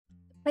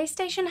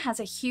PlayStation has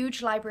a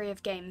huge library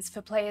of games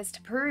for players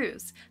to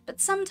peruse, but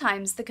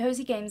sometimes the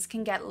cozy games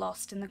can get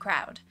lost in the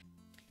crowd.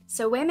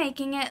 So we're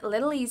making it a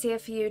little easier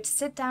for you to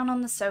sit down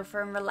on the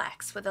sofa and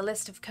relax with a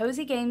list of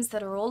cozy games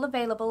that are all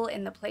available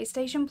in the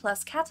PlayStation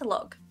Plus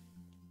catalogue.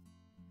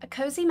 A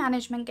cozy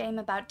management game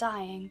about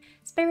dying,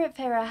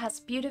 Spiritfarer has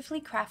a beautifully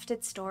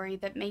crafted story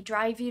that may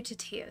drive you to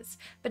tears,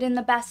 but in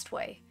the best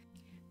way.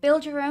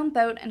 Build your own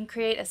boat and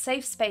create a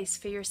safe space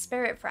for your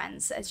spirit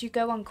friends as you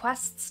go on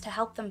quests to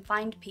help them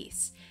find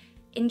peace.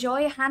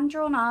 Enjoy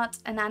hand-drawn art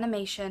and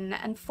animation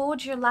and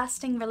forge your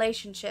lasting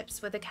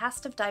relationships with a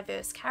cast of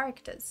diverse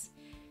characters.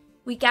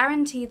 We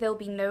guarantee there'll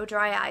be no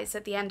dry eyes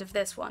at the end of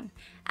this one,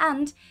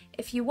 and,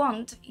 if you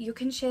want, you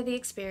can share the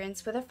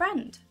experience with a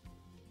friend.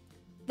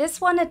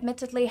 This one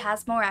admittedly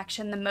has more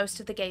action than most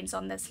of the games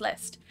on this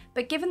list,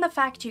 but given the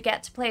fact you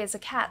get to play as a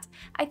cat,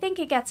 I think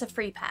it gets a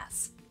free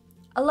pass.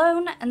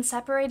 Alone and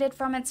separated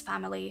from its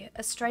family,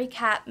 a stray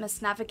cat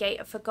must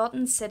navigate a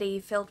forgotten city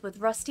filled with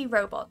rusty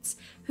robots,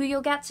 who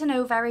you'll get to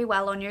know very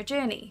well on your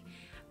journey.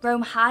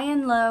 Roam high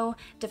and low,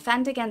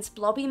 defend against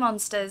blobby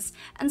monsters,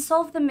 and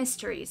solve the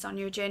mysteries on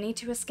your journey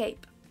to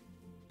escape.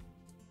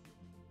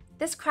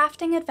 This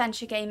crafting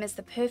adventure game is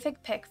the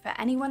perfect pick for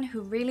anyone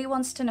who really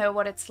wants to know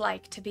what it's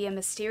like to be a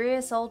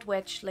mysterious old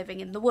witch living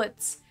in the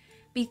woods.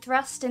 Be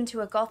thrust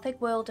into a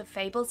gothic world of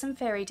fables and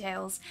fairy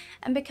tales,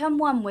 and become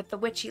one with the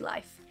witchy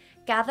life.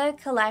 Gather,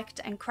 collect,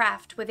 and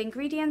craft with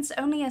ingredients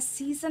only a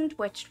seasoned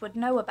witch would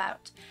know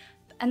about,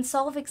 and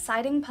solve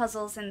exciting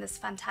puzzles in this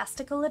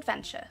fantastical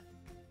adventure.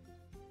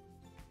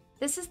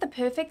 This is the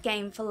perfect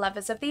game for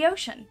lovers of the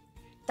ocean.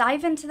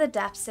 Dive into the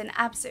depths in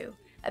Abzu,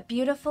 a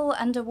beautiful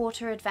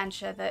underwater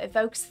adventure that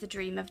evokes the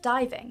dream of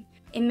diving.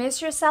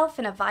 Immerse yourself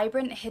in a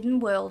vibrant hidden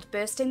world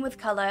bursting with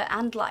colour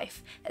and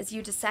life as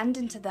you descend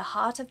into the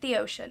heart of the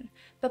ocean,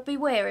 but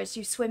beware as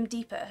you swim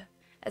deeper,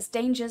 as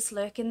dangers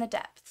lurk in the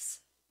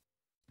depths.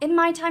 In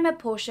My Time at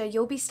Portia,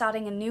 you'll be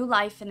starting a new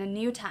life in a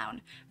new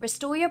town.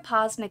 Restore your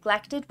pa's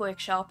neglected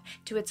workshop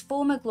to its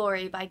former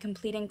glory by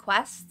completing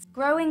quests,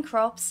 growing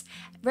crops,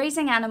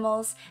 raising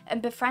animals,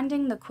 and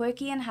befriending the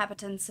quirky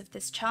inhabitants of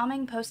this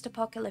charming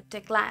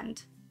post-apocalyptic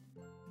land.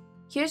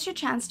 Here's your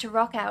chance to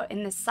rock out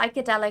in this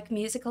psychedelic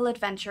musical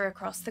adventure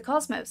across the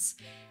cosmos.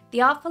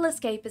 The Artful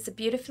Escape is a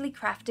beautifully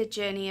crafted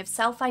journey of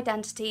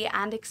self-identity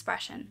and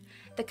expression.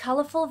 The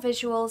colourful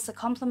visuals are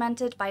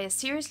complemented by a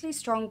seriously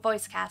strong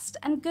voice cast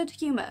and good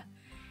humour.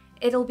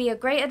 It'll be a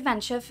great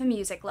adventure for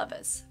music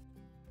lovers.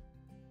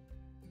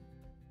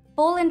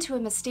 Fall into a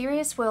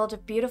mysterious world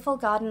of beautiful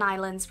garden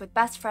islands with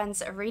best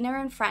friends Arena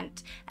and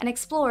Frent and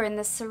explore in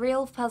this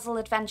surreal puzzle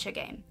adventure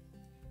game.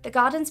 The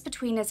Gardens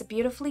Between is a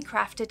beautifully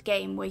crafted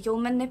game where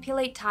you'll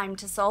manipulate time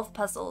to solve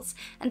puzzles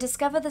and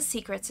discover the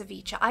secrets of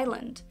each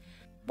island.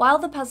 While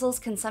the puzzles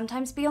can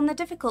sometimes be on the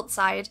difficult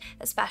side,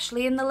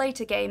 especially in the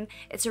later game,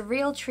 it's a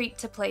real treat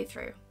to play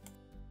through.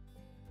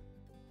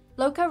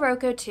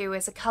 LocoRoco 2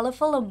 is a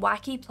colourful and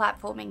wacky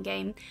platforming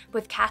game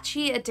with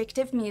catchy,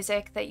 addictive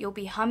music that you'll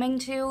be humming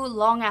to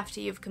long after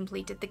you've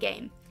completed the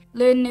game.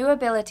 Learn new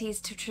abilities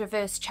to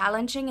traverse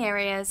challenging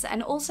areas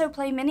and also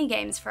play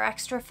minigames for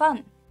extra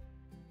fun.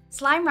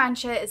 Slime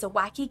Rancher is a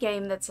wacky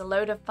game that's a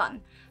load of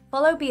fun.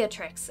 Follow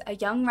Beatrix, a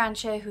young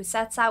rancher who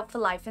sets out for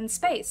life in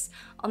space,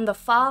 on the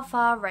far,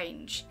 far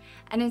range.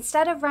 And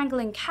instead of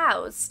wrangling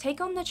cows,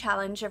 take on the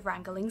challenge of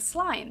wrangling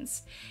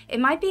slimes. It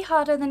might be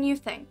harder than you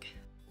think.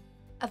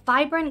 A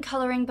vibrant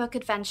colouring book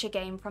adventure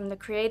game from the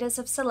creators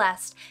of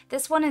Celeste,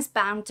 this one is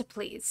bound to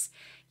please.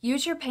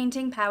 Use your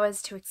painting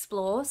powers to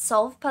explore,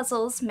 solve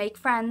puzzles, make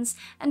friends,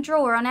 and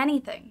draw on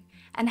anything,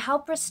 and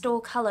help restore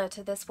colour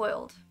to this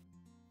world.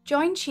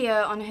 Join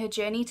Tchia on her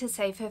journey to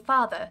save her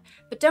father,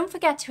 but don't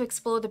forget to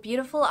explore the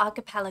beautiful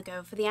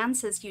archipelago for the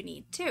answers you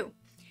need too.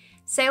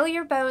 Sail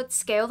your boat,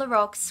 scale the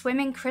rocks, swim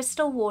in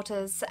crystal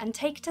waters, and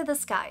take to the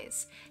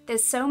skies.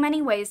 There's so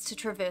many ways to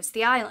traverse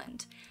the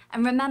island.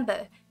 And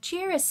remember,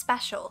 Tchia is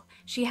special.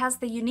 She has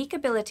the unique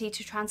ability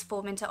to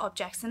transform into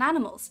objects and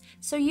animals,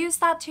 so use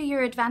that to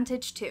your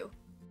advantage too.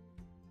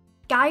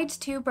 Guide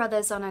two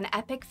brothers on an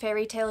epic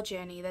fairy tale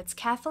journey that's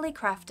carefully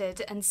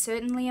crafted and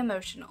certainly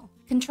emotional.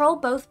 Control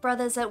both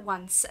brothers at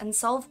once and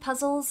solve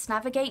puzzles,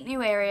 navigate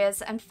new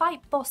areas, and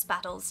fight boss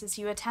battles as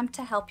you attempt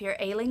to help your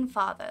ailing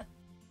father.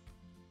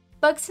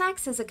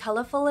 Bugsnax is a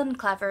colourful and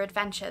clever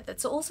adventure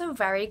that's also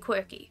very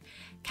quirky.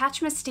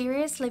 Catch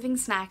mysterious living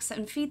snacks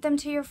and feed them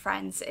to your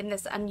friends in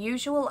this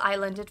unusual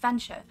island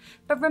adventure.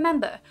 But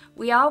remember,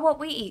 we are what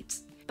we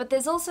eat, but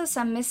there's also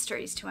some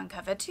mysteries to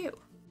uncover too.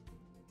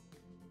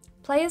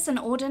 Play as an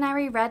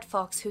ordinary red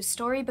fox whose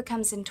story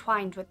becomes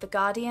entwined with the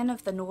guardian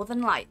of the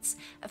Northern Lights,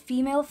 a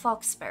female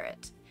fox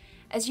spirit.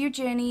 As you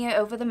journey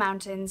over the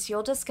mountains,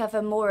 you'll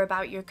discover more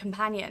about your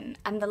companion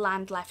and the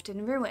land left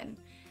in ruin.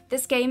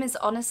 This game is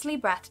honestly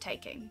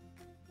breathtaking.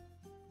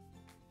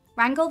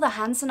 Wrangle the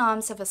hands and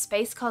arms of a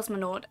space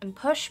cosmonaut and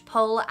push,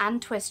 pull,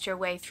 and twist your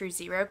way through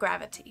zero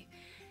gravity.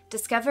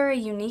 Discover a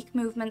unique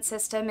movement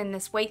system in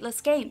this weightless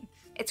game.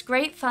 It's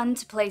great fun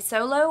to play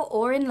solo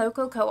or in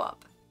local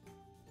co-op.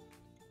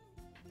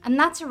 And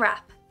that's a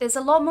wrap. There's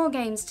a lot more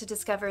games to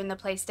discover in the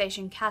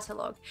PlayStation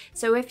catalogue,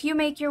 so if you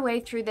make your way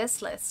through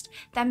this list,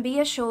 then be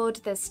assured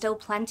there's still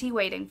plenty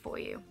waiting for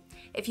you.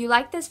 If you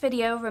like this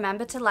video,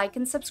 remember to like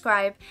and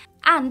subscribe,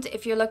 and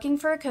if you're looking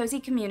for a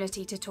cozy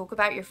community to talk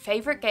about your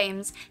favourite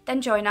games,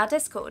 then join our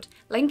Discord.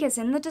 Link is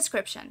in the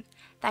description.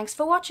 Thanks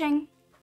for watching!